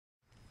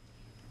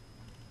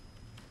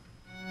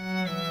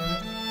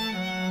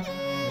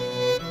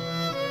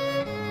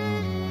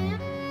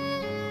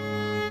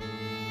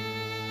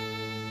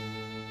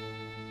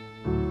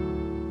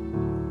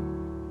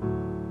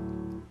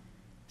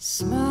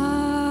Smile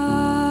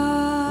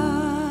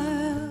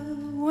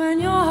when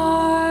your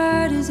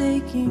heart is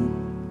aching.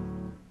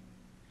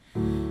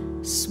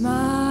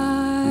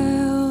 Smile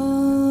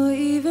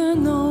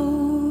even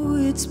though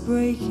it's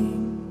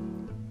breaking.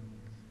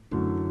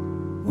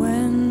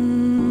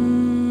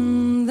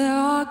 When there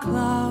are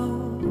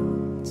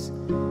clouds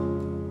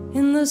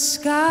in the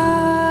sky,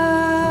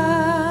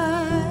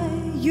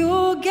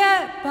 you'll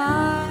get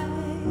by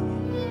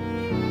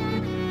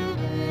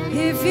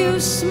if you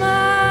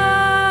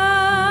smile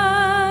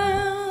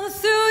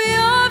through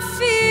your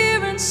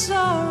fear and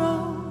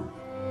sorrow.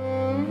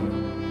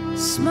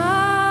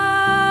 Smile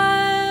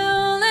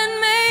and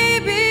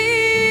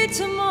maybe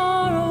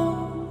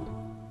tomorrow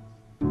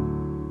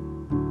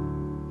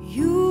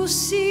you'll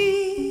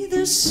see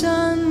the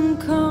sun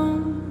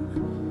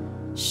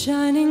come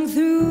shining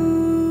through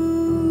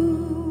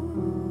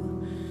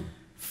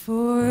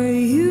for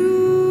you.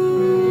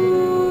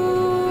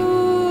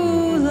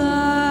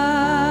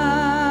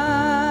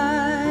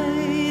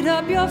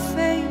 Your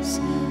face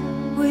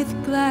with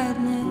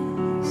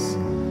gladness,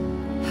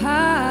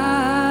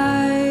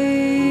 hide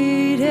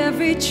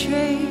every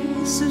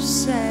trace of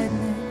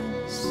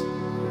sadness.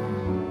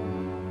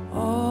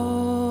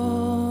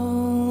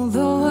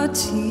 Although a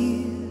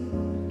tear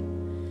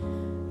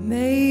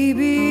may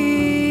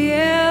be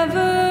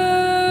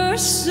ever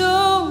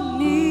so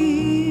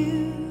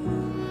near,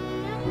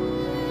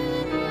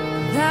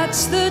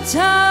 that's the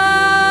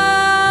time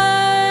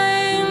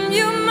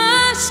you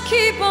must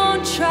keep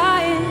on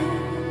trying.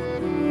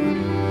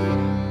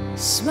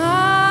 Smile,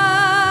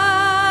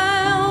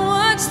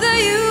 what's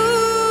the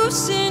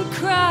use in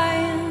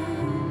crying?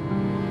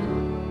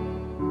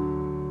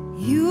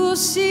 You'll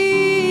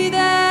see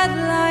that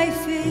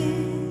life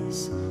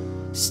is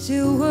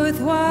still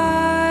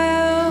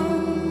worthwhile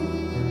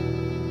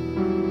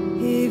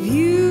if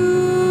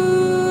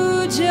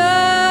you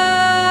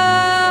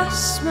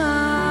just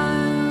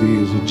smile.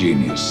 He is a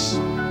genius,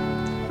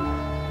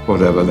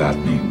 whatever that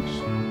means.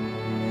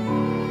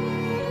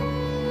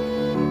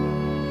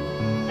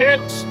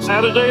 It's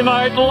Saturday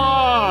Night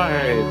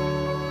Live!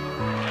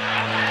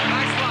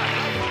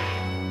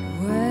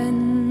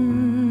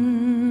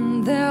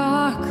 When there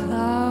are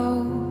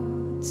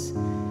clouds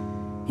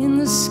in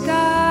the sky,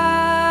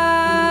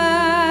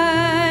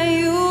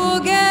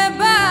 you'll get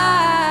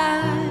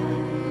by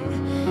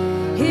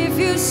if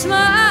you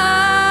smile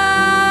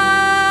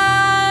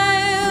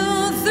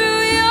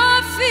through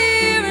your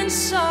fear and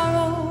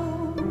sorrow.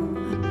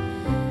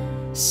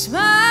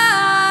 Smile.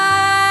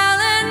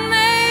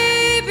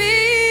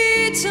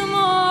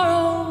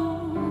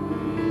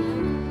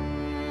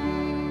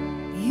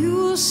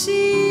 You'll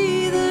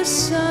see the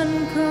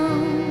sun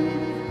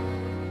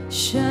come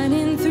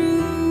shining through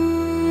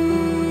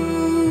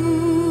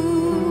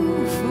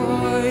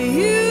for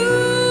you.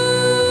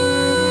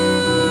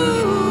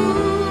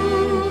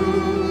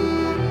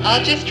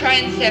 I'll just try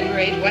and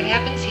separate what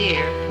happens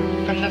here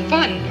from the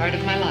fun part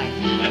of my life.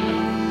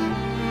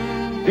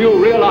 Do you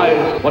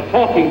realize what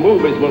talking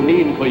movies will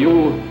mean for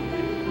you?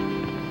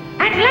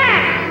 At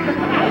last!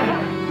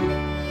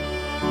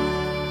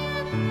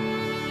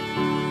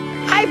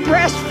 I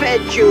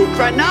breastfed you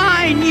for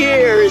 9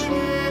 years.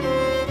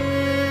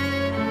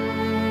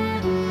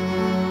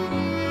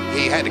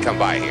 He had to come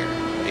by here.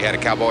 He had a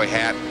cowboy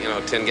hat,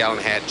 10-gallon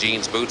hat,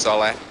 jeans, boots, all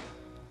that.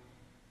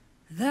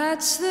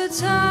 That's the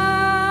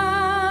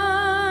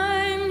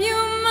time you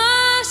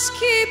must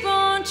keep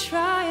on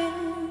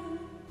trying.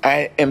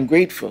 I am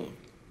grateful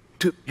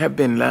to have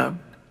been loved.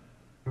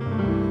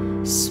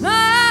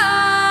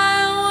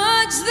 Smile,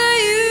 what's the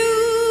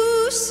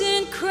use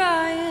in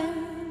crying?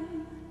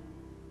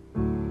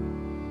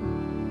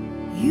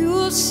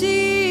 You'll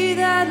see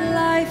that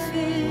life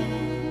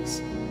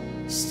is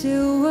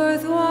still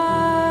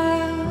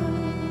worthwhile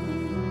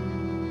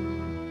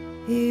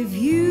if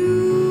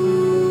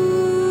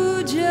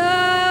you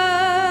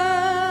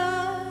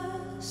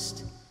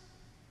just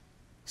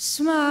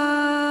smile.